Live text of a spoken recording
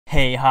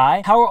Hey,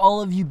 hi. How are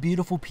all of you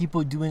beautiful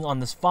people doing on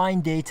this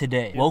fine day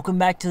today? Welcome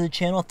back to the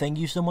channel. Thank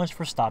you so much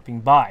for stopping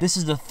by. This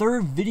is the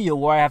third video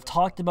where I have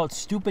talked about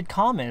stupid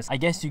comments. I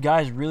guess you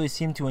guys really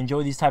seem to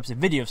enjoy these types of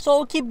videos, so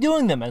I'll keep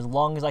doing them as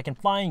long as I can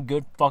find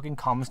good fucking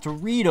comments to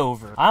read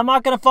over. I'm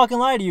not gonna fucking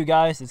lie to you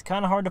guys. It's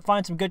kind of hard to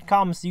find some good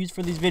comments to use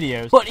for these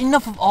videos. But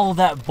enough of all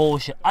that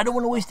bullshit. I don't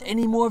want to waste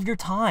any more of your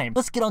time.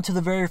 Let's get on to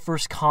the very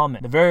first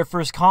comment. The very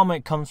first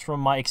comment comes from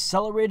my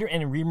Accelerator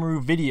and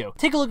Rimuru video.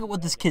 Take a look at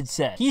what this kid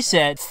said. He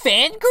said,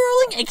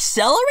 "Fangirling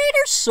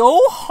Accelerator so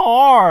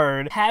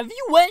hard. Have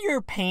you wet your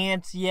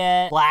pants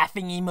yet?"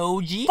 Laughing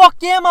emoji. Fuck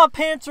yeah, my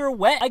pants are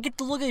wet. I get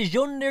to look at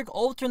Joneric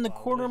Ultra in the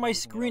corner of my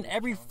screen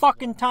every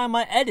fucking time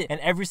I edit. And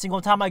every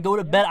single time I go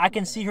to bed, I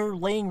can see her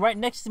laying right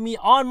next to me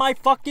on my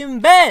fucking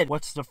bed.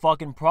 What's the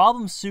fucking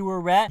problem, sewer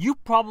rat? You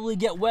probably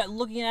get wet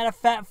looking at a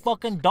fat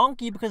fucking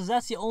donkey because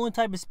that's the only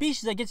type of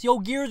species that gets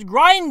your gears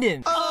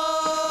grinding.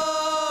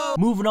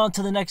 Moving on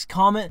to the next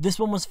comment. This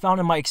one was found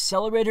in my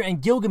Accelerator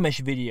and Gilgamesh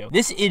video.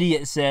 This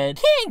idiot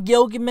said, "Can't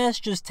Gilgamesh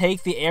just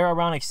take the air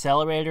around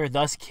Accelerator,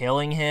 thus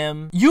killing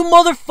him?" You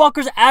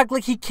motherfuckers act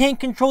like he can't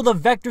control the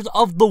vectors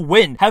of the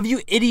wind. Have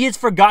you idiots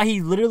forgot he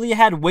literally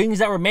had wings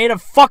that were made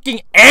of fucking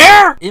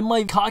air? In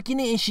my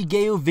Kakine and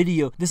Shigeo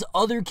video, this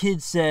other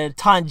kid said,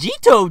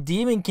 "Tanjito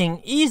Demon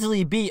can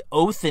easily beat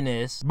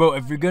Othinus." Bro,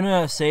 if you're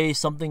gonna say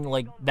something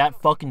like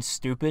that fucking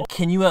stupid,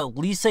 can you at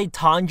least say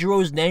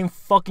Tanjiro's name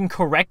fucking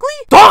correctly?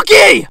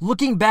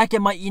 Looking back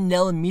at my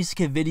Inel and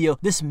Misuke video,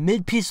 this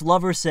mid-piece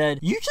lover said,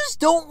 "You just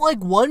don't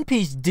like One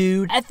Piece,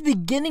 dude. At the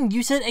beginning,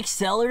 you said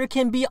Accelerator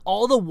can be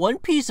all the One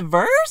Piece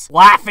verse?"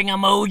 Laughing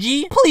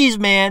emoji. Please,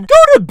 man, go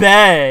to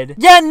bed.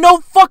 Yeah, no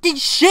fucking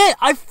shit.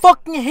 I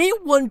fucking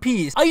hate One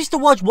Piece. I used to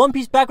watch One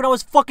Piece back when I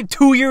was fucking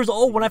 2 years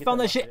old when I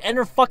found that shit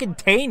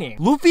entertaining.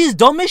 Luffy is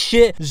dumb as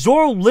shit.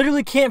 Zoro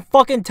literally can't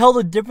fucking tell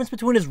the difference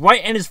between his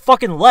right and his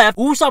fucking left.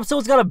 Usopp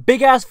still's got a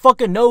big ass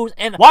fucking nose,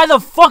 and why the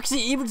fuck's he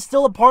even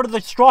still a part of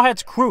the Straw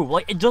Hats crew?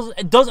 Like, it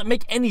doesn't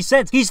make any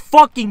sense. He's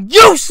fucking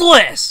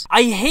useless.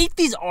 I hate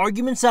these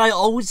arguments that I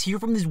always hear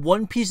from these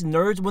One Piece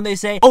nerds when they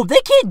say, "Oh, they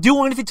can't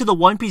do anything to the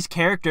One Piece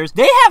characters.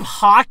 They have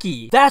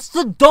hockey." That's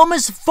the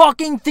dumbest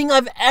fucking thing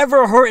I've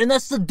ever heard, and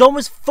that's the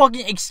dumbest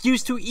fucking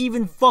excuse to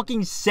even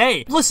fucking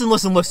say.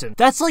 Listen.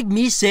 That's like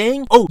me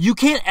saying, "Oh, you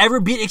can't ever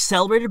beat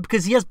Accelerator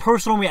because he has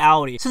personal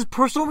reality." Since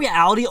personal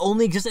reality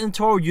only exists in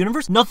our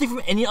universe, nothing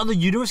from any other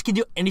universe can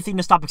do anything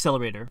to stop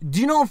Accelerator. Do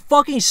you know how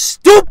fucking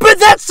stupid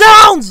that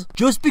sounds?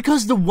 Just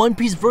because the One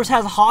Piece verse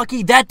has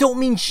hockey, that don't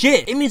mean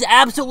shit. It means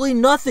absolutely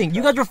nothing.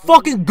 You guys are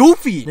fucking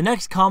goofy. The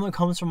next comment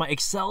comes from my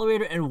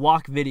Accelerator and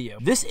Walk video.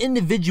 This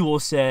individual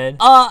said,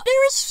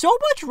 "There is so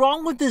much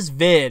wrong with this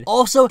vid.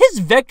 Also, his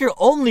vector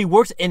only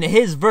works in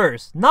his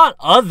verse, not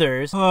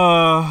others." So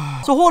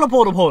hold up.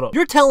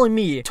 You're telling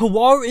me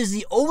Towaru is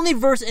the only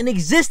verse in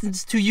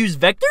existence to use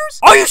vectors?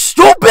 Are you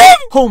stupid?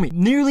 Homie,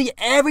 nearly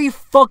every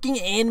fucking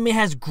anime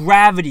has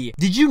gravity.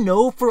 Did you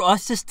know for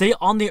us to stay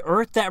on the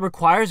earth that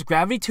requires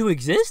gravity to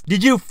exist?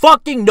 Did you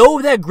fucking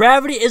know that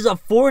gravity is a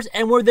force,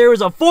 and where there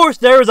is a force,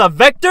 there is a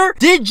vector?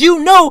 Did you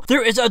know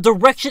there is a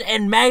direction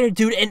and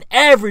magnitude in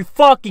every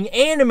fucking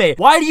anime?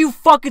 Why do you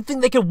fucking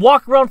think they can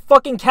walk around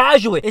fucking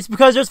casually? It's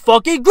because there's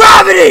fucking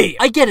gravity!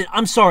 I get it.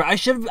 I'm sorry. I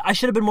should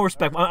have been more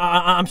respectful.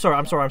 I'm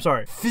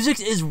sorry. Physics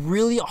is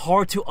really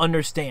hard to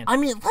understand. I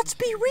mean, let's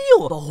be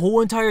real. The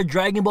whole entire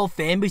Dragon Ball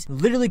fanbase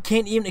literally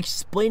can't even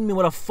explain to me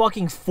what a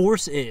fucking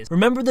force is.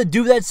 Remember the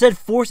dude that said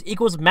force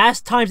equals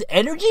mass times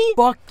energy?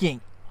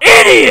 Fucking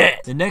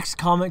idiot! The next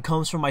comment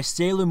comes from my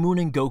Sailor Moon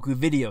and Goku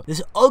video.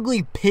 This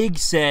ugly pig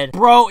said,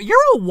 "Bro, you're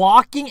a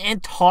walking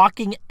and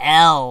talking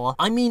L."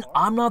 I mean,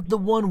 I'm not the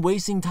one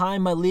wasting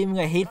time by leaving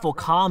a hateful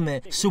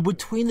comment, so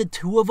between the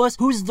two of us,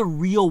 who's the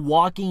real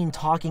walking and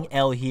talking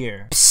L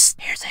here? Psst,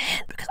 here's a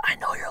hint, because I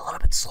know you're a little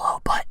bit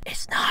slow, but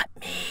it's not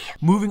me.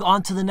 Moving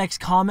on to the next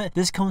comment.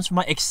 This comes from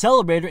my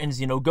Accelerator and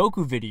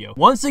Goku video.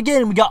 Once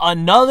again, we got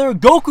another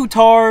Goku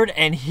tard,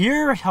 and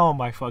here, oh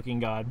my fucking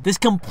god, this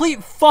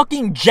complete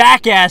fucking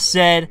jackass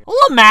said,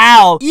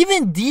 "Lamau,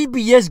 even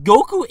DBS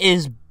Goku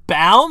is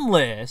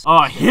boundless."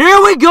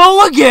 Here we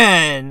go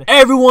again.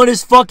 Everyone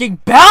is fucking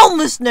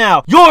boundless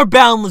now. You're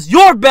boundless.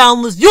 You're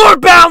boundless. You're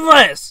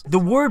boundless. The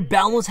word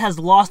boundless has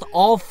lost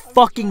all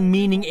fucking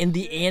meaning in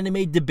the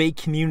anime debate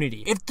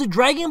community. If the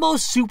Dragon Ball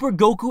Super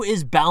Goku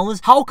is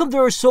boundless, how come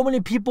there are so many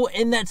people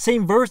in that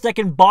same verse that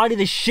can body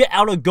the shit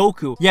out of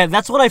Goku? Yeah,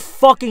 that's what I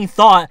fucking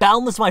thought.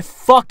 Boundless my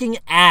fucking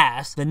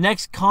ass. The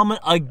next comment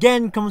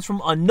again comes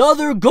from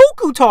another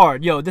Goku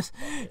tard. Yo, this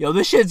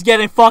shit's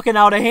getting fucking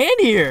out of hand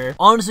here.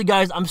 Honestly,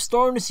 guys, I'm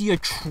starting to see a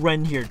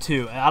trend here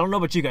too. I don't know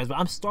about you guys, but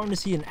I'm starting to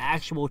see an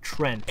actual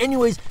trend.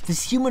 Anyways,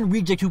 this human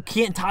reject who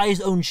can't tie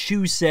his own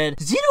shoes said,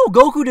 "Xeno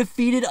Goku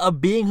defeated a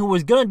being who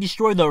was gonna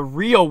destroy the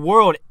real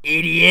world,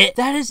 idiot."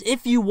 That is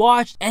if you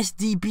watched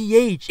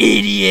SDPH,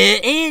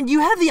 idiot. And you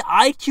have the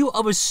IQ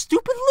of a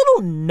stupid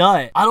little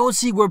nut. I don't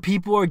see where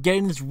people are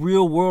getting this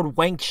real world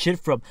wank shit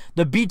from.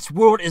 The Beats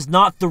world is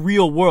not the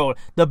real world.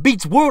 The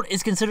Beats world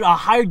is considered a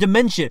higher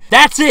dimension.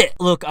 That's it.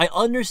 Look, I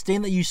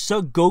understand that you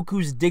suck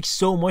Goku's dick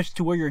so much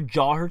to where your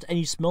jaw hurts and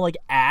you smell like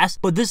ass,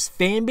 but this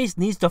fan base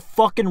needs to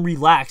fucking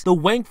relax. The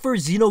wank for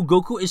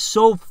Goku is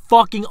so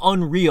fucking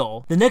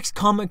unreal. The next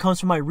comment comes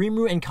from my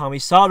Rimuru and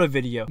Kamisada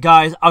video.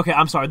 Guys, okay,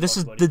 I'm sorry. This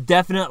is the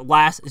definite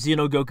last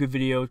Goku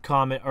video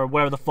comment, or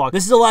whatever the fuck.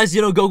 This is the last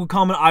Goku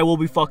comment I will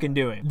be fucking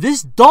doing.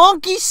 This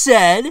donkey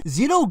said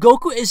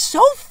Goku is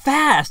so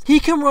fast, he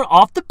can run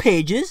off the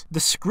pages, the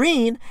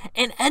screen,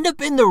 and end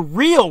up in the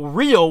real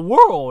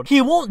world.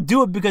 He won't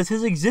do it because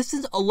his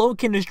existence alone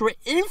can destroy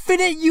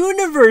infinite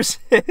universes.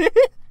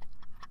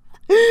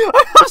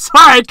 I'm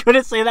sorry, I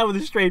couldn't say that with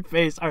a straight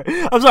face. All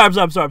right.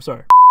 I'm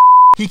sorry.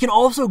 He can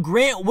also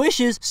grant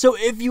wishes, so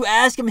if you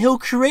ask him, he'll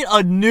create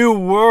a new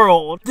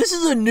world. This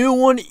is a new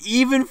one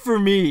even for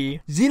me.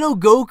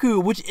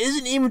 Goku, which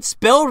isn't even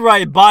spelled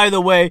right, by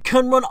the way,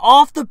 can run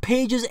off the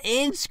pages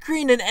and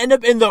screen and end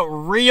up in the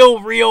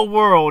real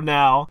world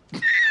now.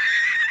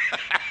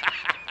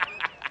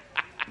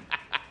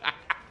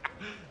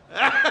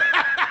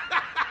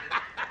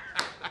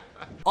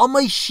 On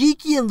my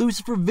Shiki and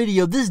Lucifer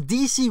video, this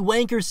DC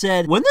wanker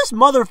said, when this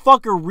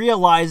motherfucker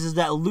realizes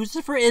that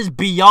Lucifer is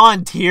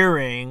beyond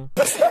tearing.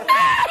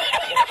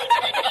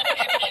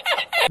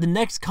 The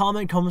next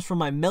comment comes from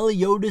my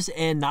Meliodas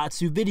and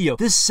Natsu video.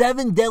 This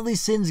 7 Deadly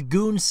Sins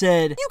goon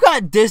said, you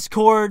got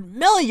Discord,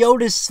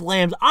 Meliodas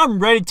slams, I'm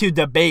ready to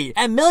debate.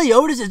 And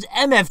Meliodas is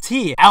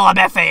MFT,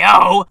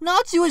 LMFAO.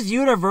 Natsu is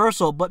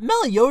universal, but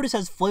Meliodas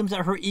has flames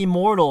at her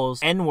immortals,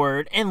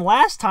 N-word, and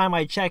last time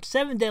I checked,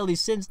 7 Deadly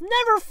Sins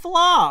never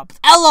flopped.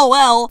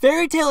 LOL,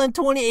 Fairy Tail in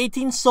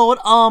 2018 sold,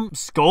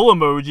 skull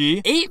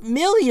emoji, 8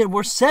 million,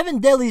 where 7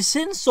 Deadly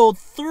Sins sold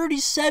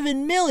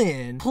 37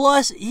 million.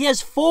 Plus, he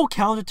has full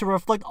counter to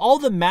reflect all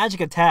the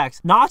magic attacks.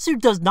 Natsu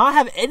does not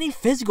have any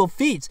physical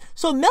feats,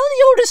 so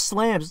Meliodas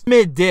slams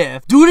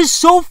mid-diff. Dude is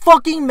so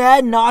fucking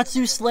mad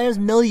Natsu slams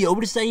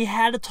Meliodas that he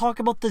had to talk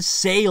about the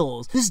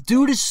sales. This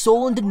dude is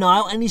so in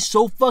denial and he's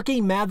so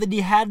fucking mad that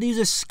he had to use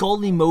a skull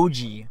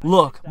emoji.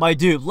 Look, my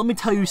dude, let me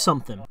tell you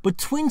something.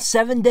 Between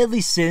 7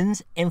 Deadly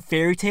Sins and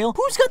Fairy Tail,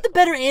 who's got the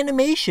better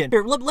animation?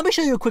 Here, let me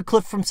show you a quick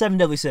clip from 7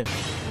 Deadly Sins.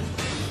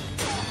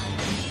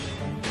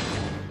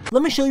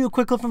 Let me show you a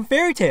quick clip from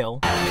Fairy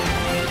Tail.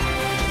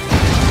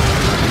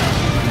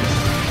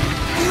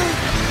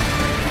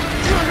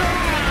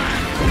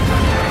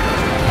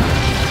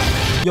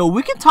 Yo,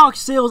 we can talk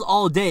sales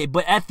all day,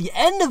 but at the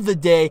end of the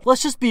day,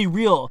 let's just be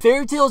real.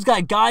 Fairy Tail's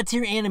got god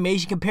tier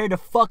animation compared to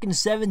fucking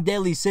 7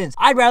 Deadly Sins.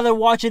 I'd rather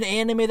watch an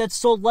anime that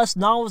sold less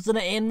novels than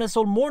an anime that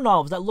sold more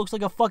novels that looks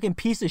like a fucking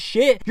piece of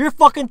shit. You're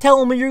fucking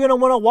telling me you're gonna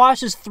wanna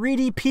watch this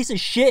 3D piece of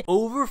shit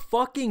over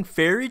fucking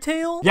Fairy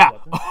Tail? Yeah.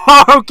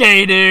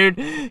 Okay,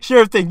 dude.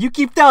 Sure thing. You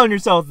keep telling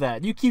yourself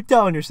that.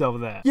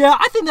 Yeah,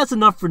 I think that's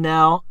enough for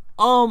now.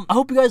 I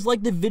hope you guys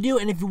liked the video,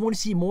 and if you want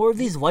to see more of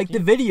these, like the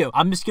video.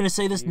 I'm just gonna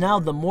say this now,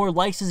 the more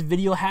likes this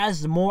video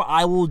has, the more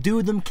I will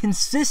do them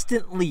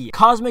consistently.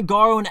 Cosmic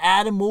Garo and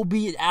Adam will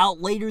be out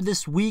later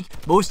this week,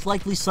 most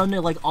likely Sunday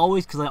like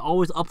always, because I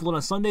always upload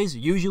on Sundays,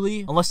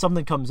 usually, unless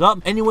something comes up.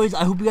 Anyways,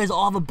 I hope you guys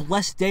all have a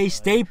blessed day,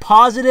 stay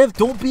positive,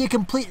 don't be a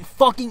complete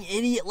fucking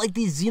idiot like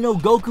these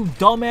Goku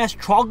dumbass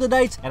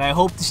troglodytes, and I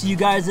hope to see you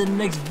guys in the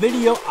next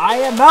video. I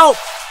am out,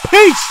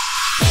 peace!